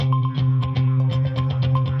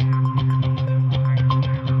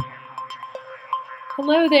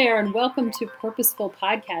Hello there, and welcome to Purposeful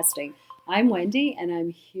Podcasting. I'm Wendy, and I'm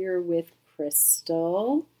here with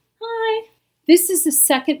Crystal. Hi. This is the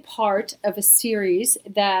second part of a series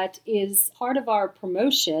that is part of our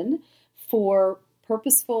promotion for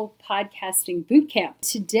Purposeful Podcasting Bootcamp.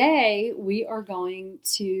 Today, we are going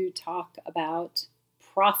to talk about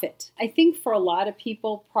profit. I think for a lot of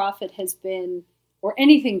people, profit has been, or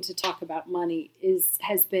anything to talk about money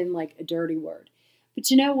has been like a dirty word. But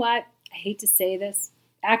you know what? I hate to say this.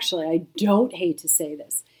 Actually, I don't hate to say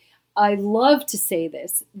this. I love to say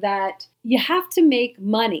this, that you have to make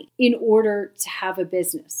money in order to have a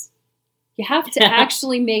business. You have to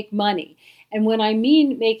actually make money. And when I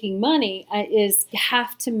mean making money is you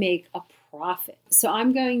have to make a profit. So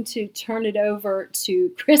I'm going to turn it over to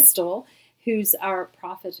Crystal, who's our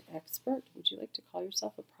profit expert. Would you like to call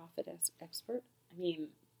yourself a profit expert? I mean,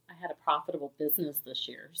 I had a profitable business this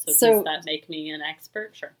year. So does that make me an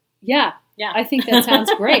expert? Sure. Yeah. I think that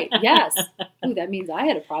sounds great. Yes. Ooh, that means I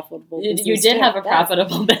had a profitable business. You did have a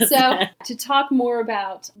profitable business. So to talk more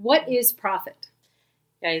about what is profit?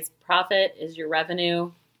 Guys, profit is your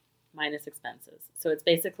revenue minus expenses. So it's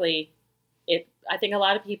basically, I think a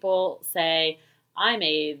lot of people say, I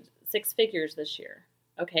made 6 figures this year.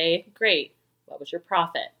 Okay, great. What was your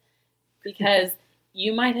profit? Because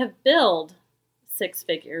you might have billed 6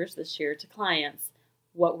 figures this year to clients.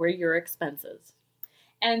 What were your expenses?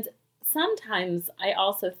 And sometimes I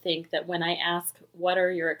also think that when I ask, what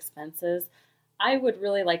are your expenses, I would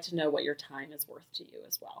really like to know what your time is worth to you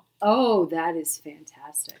as well. Oh, that is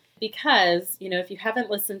fantastic. Because, if you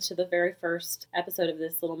haven't listened to the very first episode of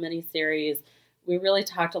this little mini-series, we really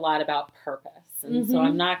talked a lot about purpose. And so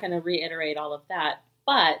I'm not going to reiterate all of that.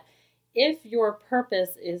 But if your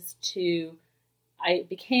purpose is I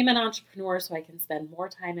became an entrepreneur so I can spend more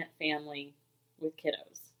time at family with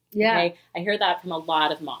kiddos. Yeah. Okay? I hear that from a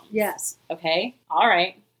lot of moms. Yes. Okay. All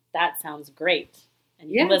right. That sounds great.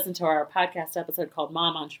 And you can listen to our podcast episode called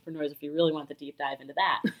Mom Entrepreneurs if you really want the deep dive into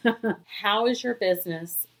that. How is your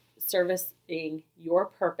business servicing your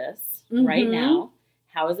purpose right now?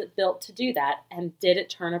 How is it built to do that? And did it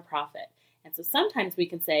turn a profit? And so sometimes we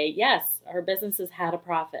can say, yes, our business has had a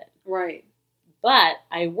profit. Right. But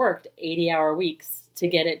I worked 80-hour weeks to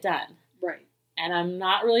get it done. Right. And I'm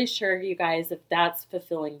not really sure, you guys, if that's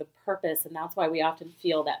fulfilling the purpose. And that's why we often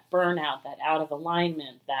feel that burnout, that out of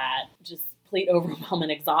alignment, that just complete overwhelm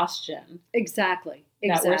and exhaustion. Exactly.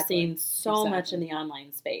 That we're seeing so much in the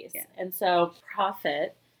online space. Yeah. And so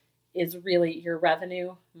profit is really your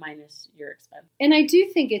revenue minus your expense. And I do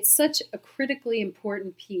think it's such a critically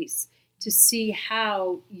important piece to see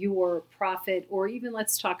how your profit, or even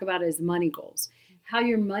let's talk about it as money goals, how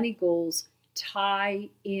your money goals tie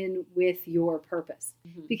in with your purpose.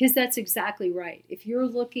 Because that's exactly right. If you're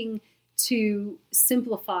looking to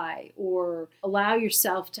simplify or allow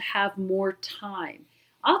yourself to have more time,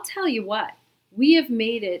 I'll tell you what, we have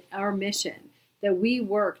made it our mission that we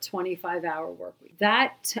work 25-hour work week.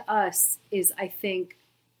 That to us is, I think,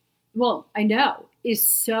 I know, is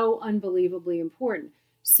so unbelievably important.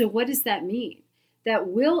 So what does that mean? That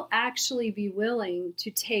we'll actually be willing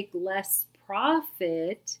to take less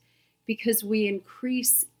profit because we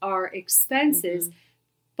increase our expenses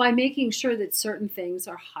by making sure that certain things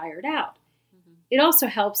are hired out. It also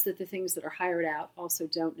helps that the things that are hired out also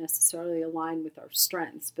don't necessarily align with our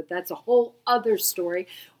strengths, but that's a whole other story,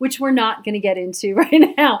 which we're not going to get into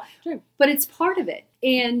right now. Sure. But it's part of it.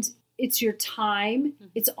 And it's your time.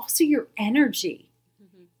 It's also your energy.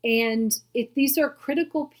 And these are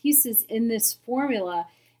critical pieces in this formula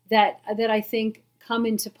that I think come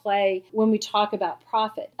into play when we talk about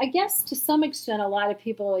profit. I guess to some extent, a lot of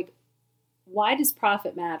people are like, why does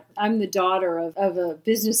profit matter? I'm the daughter of a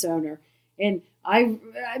business owner, and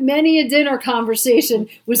many a dinner conversation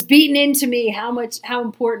was beaten into me how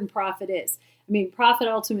important profit is. I mean, profit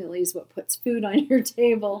ultimately is what puts food on your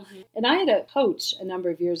table. And I had a coach a number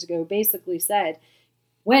of years ago who basically said,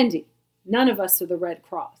 Wendy, none of us are the Red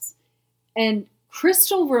Cross. And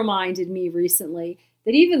Crystal reminded me recently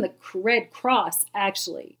that even the Red Cross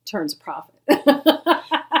actually turns a profit.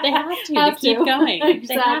 They have to keep going. Exactly.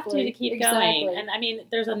 They have to keep going. And I mean,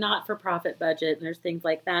 there's a not-for-profit budget and there's things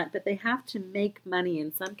like that, but they have to make money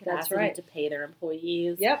in some capacity to pay their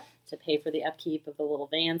employees, to pay for the upkeep of the little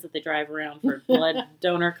vans that they drive around for blood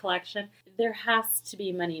donor collection. There has to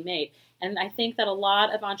be money made. And I think that a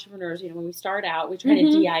lot of entrepreneurs, when we start out, we try to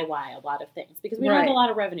DIY a lot of things because we don't have a lot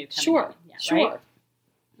of revenue coming in yet, right?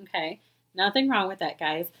 Okay. Nothing wrong with that,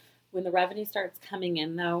 guys. When the revenue starts coming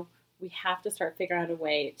in, though, we have to start figuring out a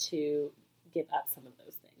way to give up some of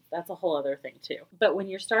those things. that's a whole other thing too. But when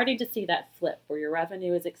you're starting to see that flip where your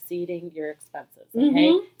revenue is exceeding your expenses, okay,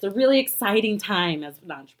 it's a really exciting time as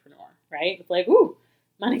an entrepreneur, right? It's like, ooh,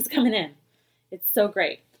 money's coming in. It's so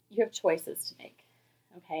great. You have choices to make,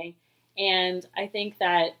 okay? And I think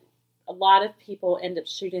that a lot of people end up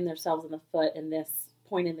shooting themselves in the foot in this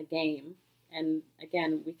point in the game. And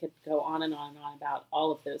again, we could go on and on and on about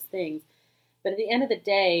all of those things. But at the end of the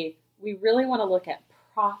day, we really want to look at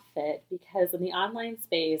profit, because in the online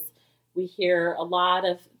space, we hear a lot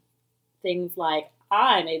of things like,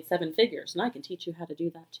 I made 7 figures and I can teach you how to do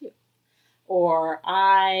that too. Or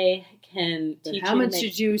I can teach you. How much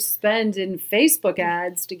did you spend in Facebook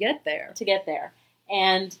ads to get there?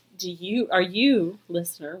 And are you,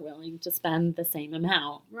 listener, willing to spend the same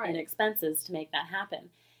amount in expenses to make that happen?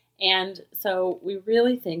 And so we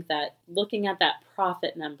really think that looking at that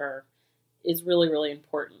profit number is really, really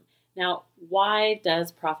important. Now, why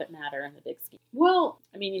does profit matter in the big scheme? Well,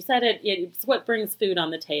 I mean, you said it's what brings food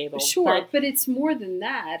on the table. Sure, but it's more than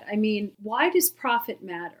that. I mean, why does profit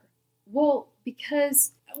matter? Well,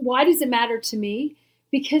 why does it matter to me?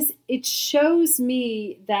 Because it shows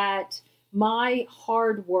me that my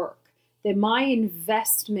hard work, that my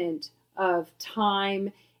investment of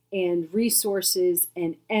time and resources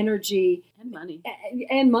and energy and money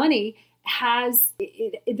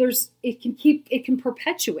it can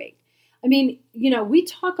perpetuate. I mean, we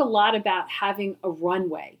talk a lot about having a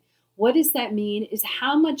runway. What does that mean? Is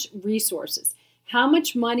how much resources, how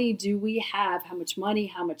much money do we have? How much money,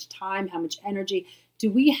 how much time, how much energy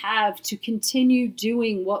do we have to continue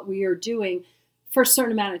doing what we are doing for a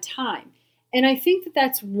certain amount of time? And I think that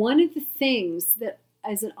that's one of the things that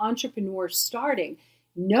as an entrepreneur starting,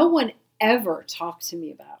 no one ever talked to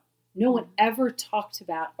me about. No one ever talked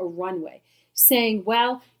about a runway, saying,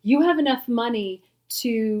 well, you have enough money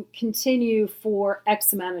to continue for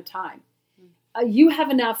X amount of time. You have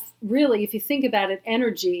enough, really, if you think about it,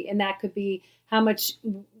 energy, and that could be how much,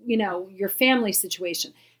 your family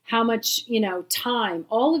situation, how much, time,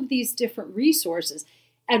 all of these different resources.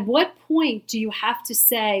 At what point do you have to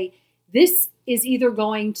say, this is either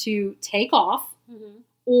going to take off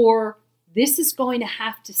or this is going to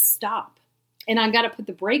have to stop, and I got to put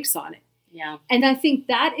the brakes on it. Yeah. And I think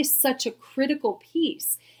that is such a critical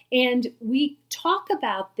piece. And we talk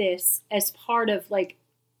about this as part of like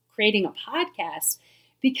creating a podcast,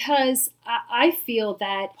 because I feel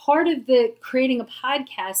that part of the creating a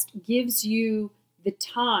podcast gives you the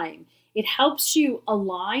time. It helps you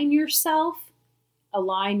align yourself,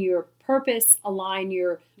 align your purpose, align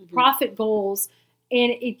your profit goals,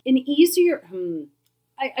 and an easier, I'm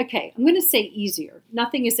going to say easier.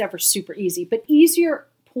 Nothing is ever super easy, but easier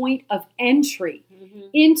point of entry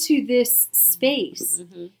into this space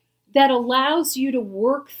that allows you to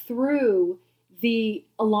work through the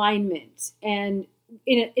alignment and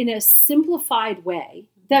in a simplified way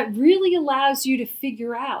that really allows you to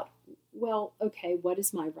figure out, well, okay, what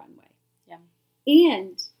is my runway? Yeah.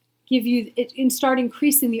 And give you it and start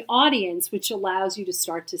increasing the audience, which allows you to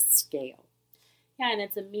start to scale. Yeah, and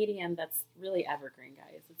it's a medium that's really evergreen,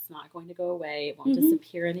 guys. It's not going to go away. It won't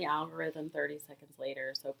disappear in the algorithm 30 seconds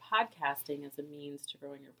later. So podcasting is a means to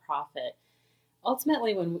growing your profit.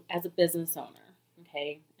 Ultimately, as a business owner,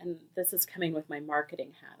 okay, and this is coming with my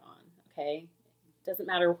marketing hat on, okay, it doesn't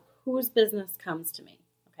matter whose business comes to me,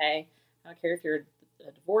 okay? I don't care if you're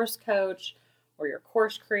a divorce coach or you're a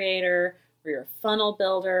course creator or you're a funnel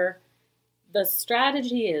builder. The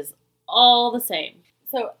strategy is all the same.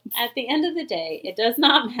 So at the end of the day, it does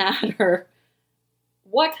not matter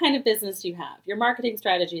what kind of business you have. Your marketing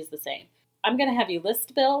strategy is the same. I'm going to have you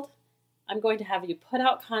list build. I'm going to have you put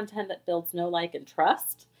out content that builds know, like, and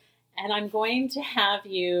trust. And I'm going to have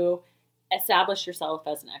you establish yourself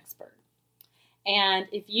as an expert. And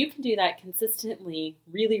if you can do that consistently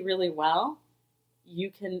really, really well,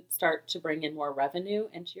 you can start to bring in more revenue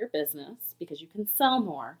into your business because you can sell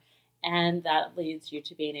more. And that leads you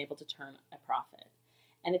to being able to turn a profit.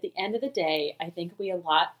 And at the end of the day, I think a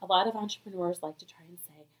lot of entrepreneurs like to try and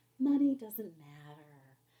say, money doesn't matter.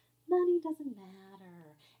 Money doesn't matter.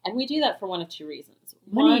 And we do that for one of two reasons.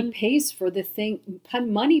 Money pays for the things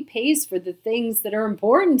that are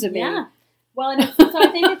important to me. Yeah. Well, and so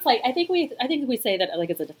I think it's like I think we say that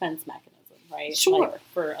like it's a defense mechanism, right? Sure. Like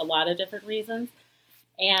for a lot of different reasons.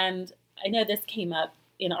 And I know this came up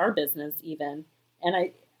in our business even, and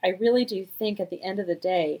I really do think at the end of the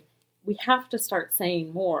day, we have to start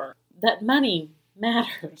saying more that money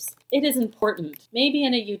matters. It is important. Maybe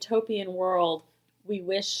in a utopian world, we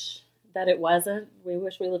wish that it wasn't. We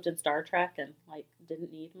wish we lived in Star Trek and like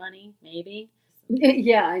didn't need money, maybe.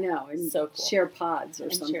 Yeah, I know. And So cool. share pods or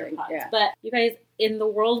And something. share pods. Yeah. But you guys, in the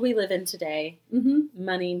world we live in today, Mm-hmm.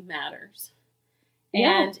 money matters.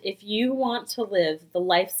 Yeah. And if you want to live the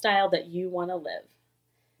lifestyle that you want to live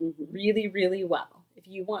Mm-hmm. really, really well, if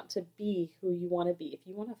you want to be who you want to be, if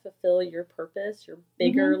you want to fulfill your purpose, your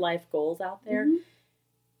bigger life goals out there,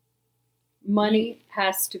 money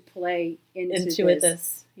has to play into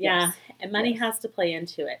this. Yeah. Yes. And money Yes. has to play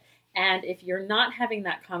into it. And if you're not having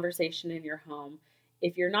that conversation in your home,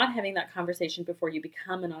 if you're not having that conversation before you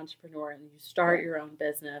become an entrepreneur and you start your own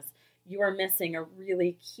business, you are missing a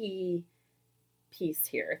really key piece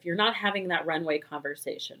here. If you're not having that runway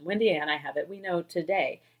conversation, Wendy and I have it. We know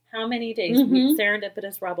today how many days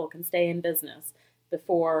Serendipitous Rebel can stay in business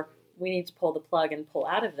before we need to pull the plug and pull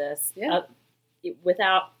out of this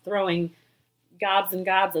without throwing gobs and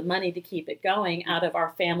gobs of money to keep it going out of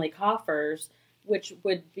our family coffers, which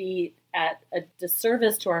would be at a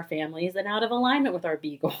disservice to our families and out of alignment with our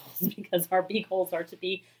B goals, because our B goals are to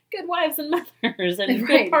be good wives and mothers and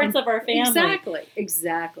good parts of our family.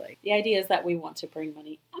 Exactly. The idea is that we want to bring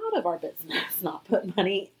money out of our business, not put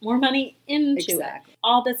more money into it.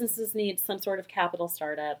 All businesses need some sort of capital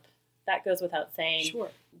startup. That goes without saying. Sure.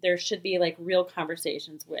 There should be like real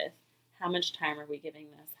conversations with how much time are we giving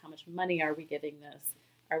this? How much money are we giving this?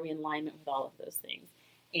 Are we in alignment with all of those things?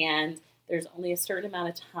 And there's only a certain amount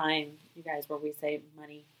of time, you guys, where we say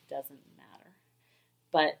money doesn't matter.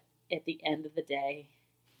 But at the end of the day,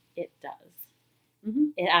 it does.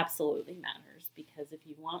 It absolutely matters, because if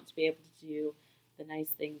you want to be able to do the nice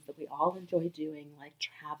things that we all enjoy doing, like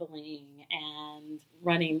traveling and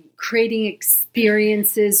running, creating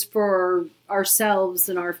experiences for ourselves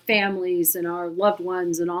and our families and our loved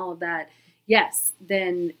ones and all of that, yes,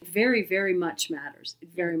 then very, very much matters. It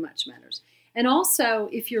very much matters. And also,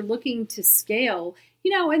 if you're looking to scale,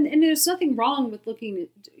 and there's nothing wrong with looking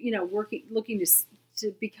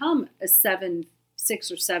to become a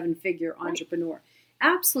 6 or 7 figure entrepreneur.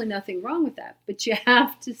 Absolutely nothing wrong with that. But you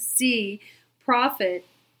have to see profit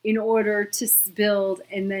in order to build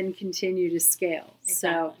and then continue to scale. Exactly.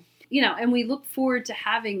 So, and we look forward to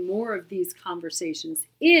having more of these conversations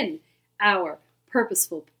in our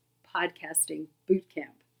Purposeful Podcasting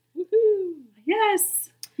Bootcamp. Woohoo! Yes.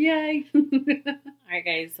 Yay. All right,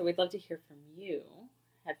 guys. So we'd love to hear from you.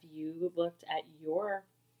 Have you looked at your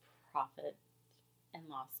profit and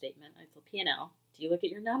loss statement? It's a P&L. Do you look at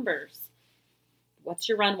your numbers? What's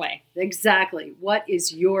your runway? Exactly. What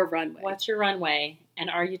is your runway? What's your runway? And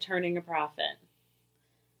are you turning a profit?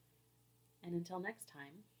 And until next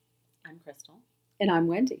time, I'm Crystal. And I'm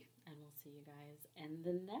Wendy. And we'll see you guys in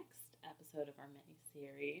the next episode of our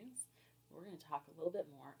mini-series. We're going to talk a little bit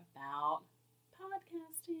more about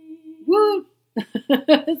podcasting. Woo!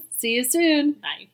 See you soon. Bye.